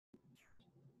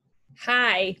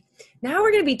Hi. Now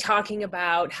we're going to be talking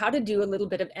about how to do a little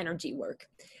bit of energy work.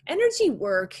 Energy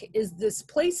work is this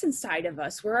place inside of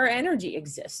us where our energy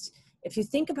exists. If you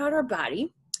think about our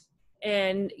body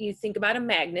and you think about a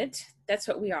magnet, that's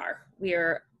what we are. We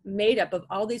are made up of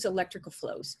all these electrical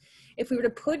flows. If we were to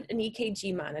put an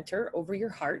EKG monitor over your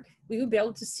heart, we would be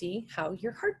able to see how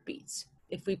your heart beats.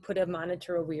 If we put a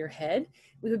monitor over your head,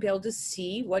 we would be able to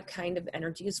see what kind of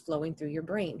energy is flowing through your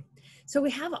brain. So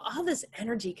we have all this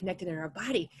energy connected in our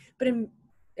body, but in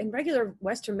regular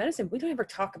Western medicine, we don't ever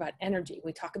talk about energy.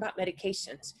 We talk about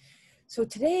medications. So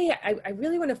today, I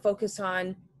really want to focus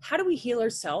on how do we heal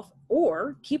ourselves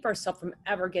or keep ourselves from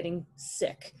ever getting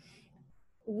sick.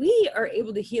 We are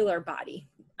able to heal our body.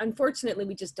 Unfortunately,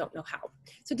 we just don't know how.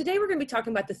 So today we're going to be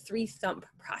talking about the 3-thump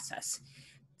process.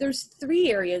 There's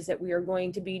 3 areas that we are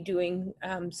going to be doing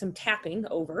some tapping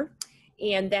over,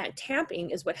 and that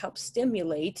tapping is what helps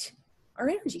stimulate our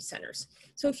energy centers.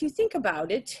 So if you think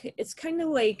about it, it's kind of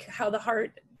like how the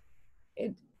heart,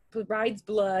 it provides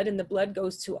blood, and the blood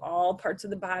goes to all parts of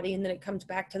the body, and then it comes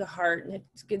back to the heart, and it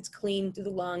gets cleaned through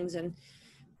the lungs, and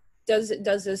does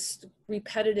this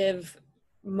repetitive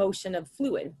motion of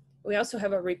fluid. We also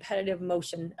have a repetitive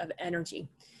motion of energy.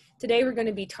 Today we're going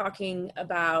to be talking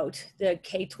about the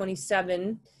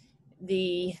K27,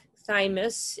 the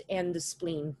thymus, and the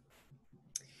spleen.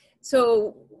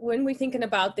 So when we're thinking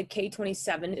about the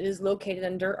K27, it is located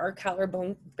under our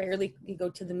collarbone. Barely, you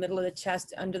go to the middle of the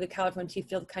chest, under the collarbone, you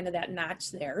feel kind of that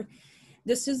notch there.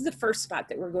 This is the first spot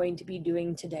that we're going to be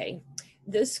doing today.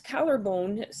 This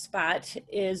collarbone spot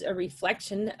is a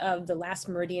reflection of the last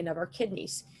meridian of our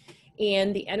kidneys.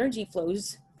 And the energy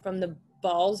flows from the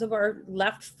balls of our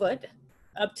left foot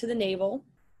up to the navel,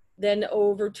 then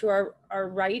over to our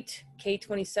right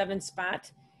K27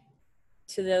 spot,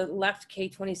 to the left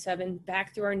K27,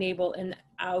 back through our navel and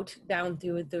out down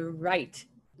through the right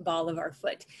ball of our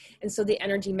foot. And so the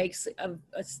energy makes a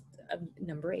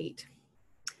number 8.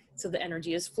 So the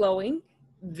energy is flowing,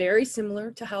 very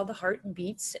similar to how the heart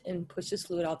beats and pushes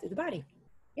fluid all through the body.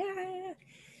 Yeah.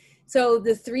 So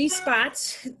the 3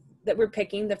 spots that we're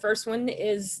picking, the first one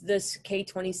is this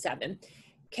K27.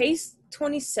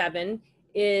 K27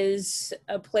 is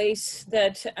a place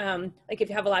that, like if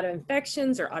you have a lot of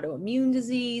infections or autoimmune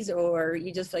disease, or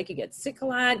you just like you get sick a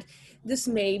lot, this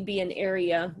may be an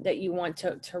area that you want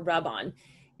to rub on.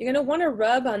 You're going to want to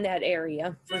rub on that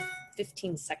area for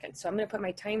 15 seconds. So I'm going to put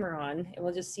my timer on, and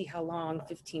we'll just see how long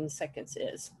 15 seconds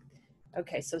is.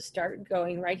 Okay, so start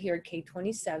going right here,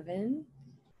 K27.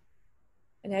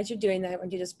 And as you're doing that, I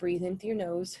want you to just breathe in through your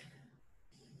nose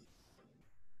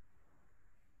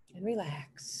and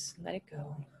relax, let it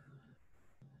go.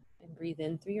 And breathe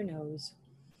in through your nose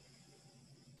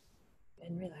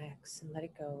and relax and let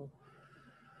it go.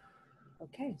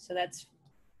 Okay, so that's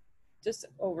just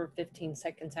over 15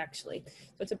 seconds actually.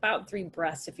 So it's about 3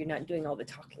 breaths if you're not doing all the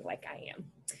talking like I am.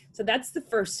 So that's the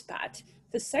first spot.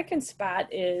 The second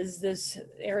spot is this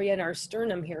area in our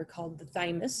sternum here called the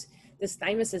thymus. This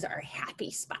thymus is our happy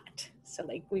spot. So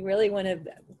like we really want to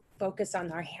focus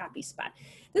on our happy spot.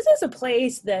 This is a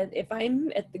place that if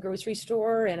I'm at the grocery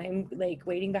store and I'm like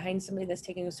waiting behind somebody that's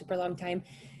taking a super long time,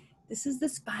 this is the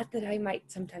spot that I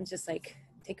might sometimes just like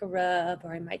take a rub,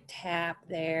 or I might tap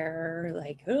there,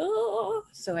 like, oh,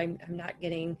 so I'm not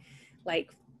getting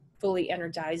like fully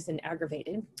energized and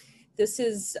aggravated. This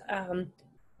is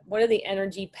one of the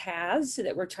energy paths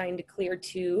that we're trying to clear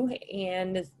too,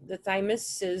 and the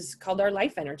thymus is called our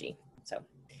life energy. So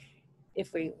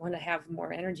if we want to have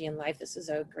more energy in life, this is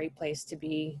a great place to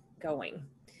be going.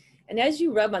 And as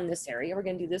you rub on this area, we're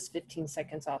going to do this 15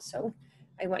 seconds also.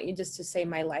 I want you just to say,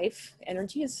 my life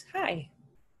energy is high.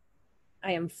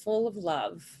 I am full of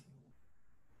love.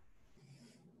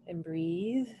 And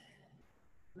breathe.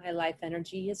 My life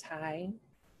energy is high.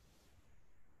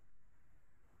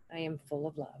 I am full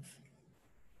of love.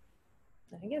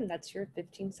 And again, that's your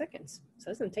 15 seconds. So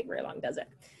it doesn't take very long, does it?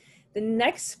 The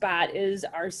next spot is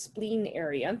our spleen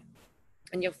area.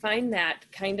 And you'll find that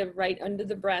kind of right under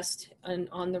the breast and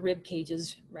on the rib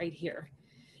cages right here.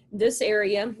 This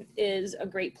area is a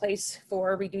great place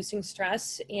for reducing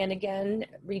stress and again,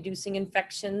 reducing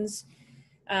infections.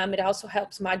 It also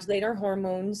helps modulate our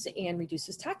hormones and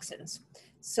reduces toxins.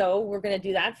 So we're going to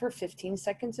do that for 15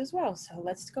 seconds as well. So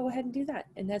let's go ahead and do that.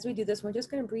 And as we do this, we're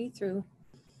just going to breathe through.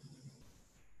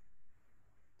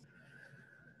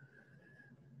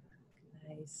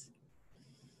 Nice.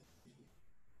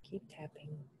 Keep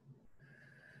tapping.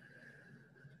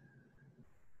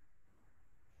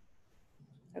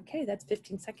 Okay, that's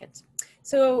 15 seconds.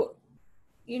 So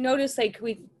you notice like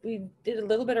we did a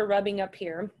little bit of rubbing up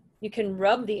here. You can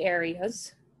rub the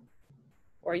areas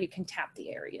or you can tap the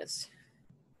areas.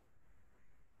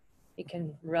 You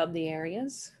can rub the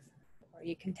areas, or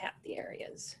you can tap the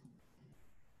areas.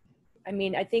 I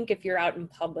mean, I think if you're out in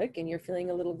public and you're feeling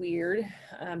a little weird,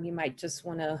 you might just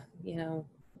want to, you know,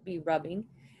 be rubbing.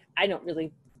 I don't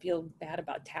really feel bad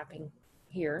about tapping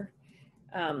here.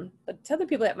 But to other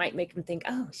people, that might make them think,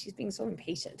 oh, she's being so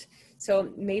impatient.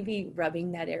 So maybe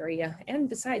rubbing that area. And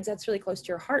besides, that's really close to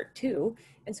your heart too.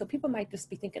 And so people might just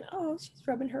be thinking, oh, she's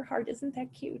rubbing her heart. Isn't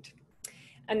that cute?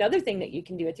 Another thing that you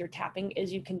can do with your tapping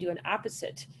is you can do an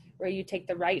opposite, where you take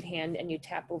the right hand and you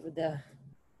tap over the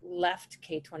left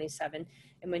K27.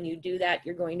 And when you do that,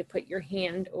 you're going to put your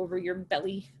hand over your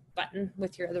belly button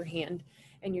with your other hand,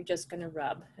 and you're just going to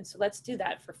rub. And so let's do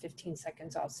that for 15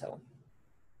 seconds also.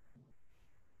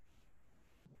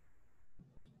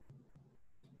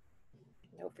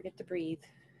 Don't forget to breathe.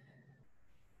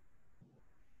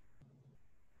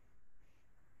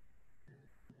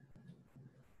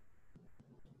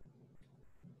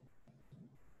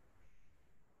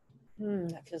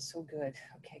 That feels so good.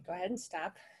 Okay, go ahead and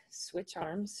stop. Switch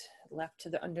arms, left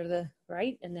to the under the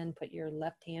right, and then put your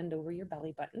left hand over your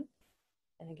belly button.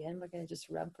 And again, we're going to just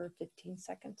rub for 15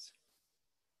 seconds.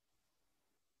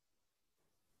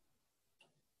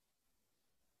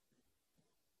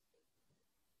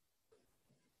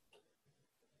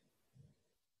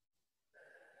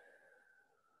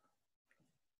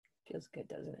 Feels good,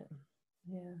 doesn't it?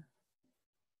 Yeah.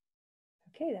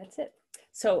 Okay, that's it.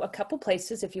 So a couple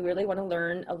places, if you really want to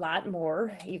learn a lot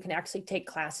more, you can actually take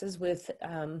classes with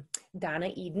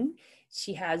Donna Eden.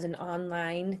 She has an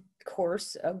online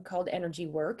course called Energy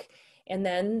Work. And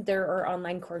then there are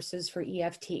online courses for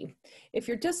EFT. If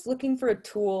you're just looking for a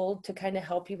tool to kind of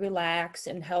help you relax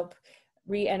and help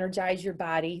re-energize your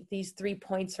body, these 3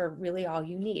 points are really all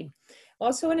you need.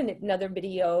 Also in another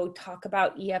video, talk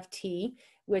about EFT,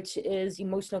 which is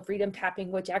emotional freedom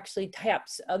tapping, which actually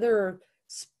taps other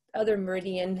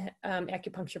meridian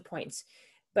acupuncture points.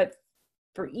 But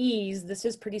for ease, this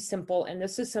is pretty simple, and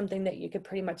this is something that you could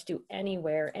pretty much do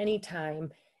anywhere,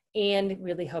 anytime, and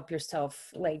really help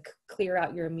yourself like clear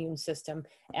out your immune system,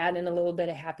 add in a little bit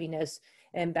of happiness,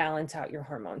 and balance out your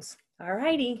hormones. All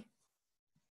righty.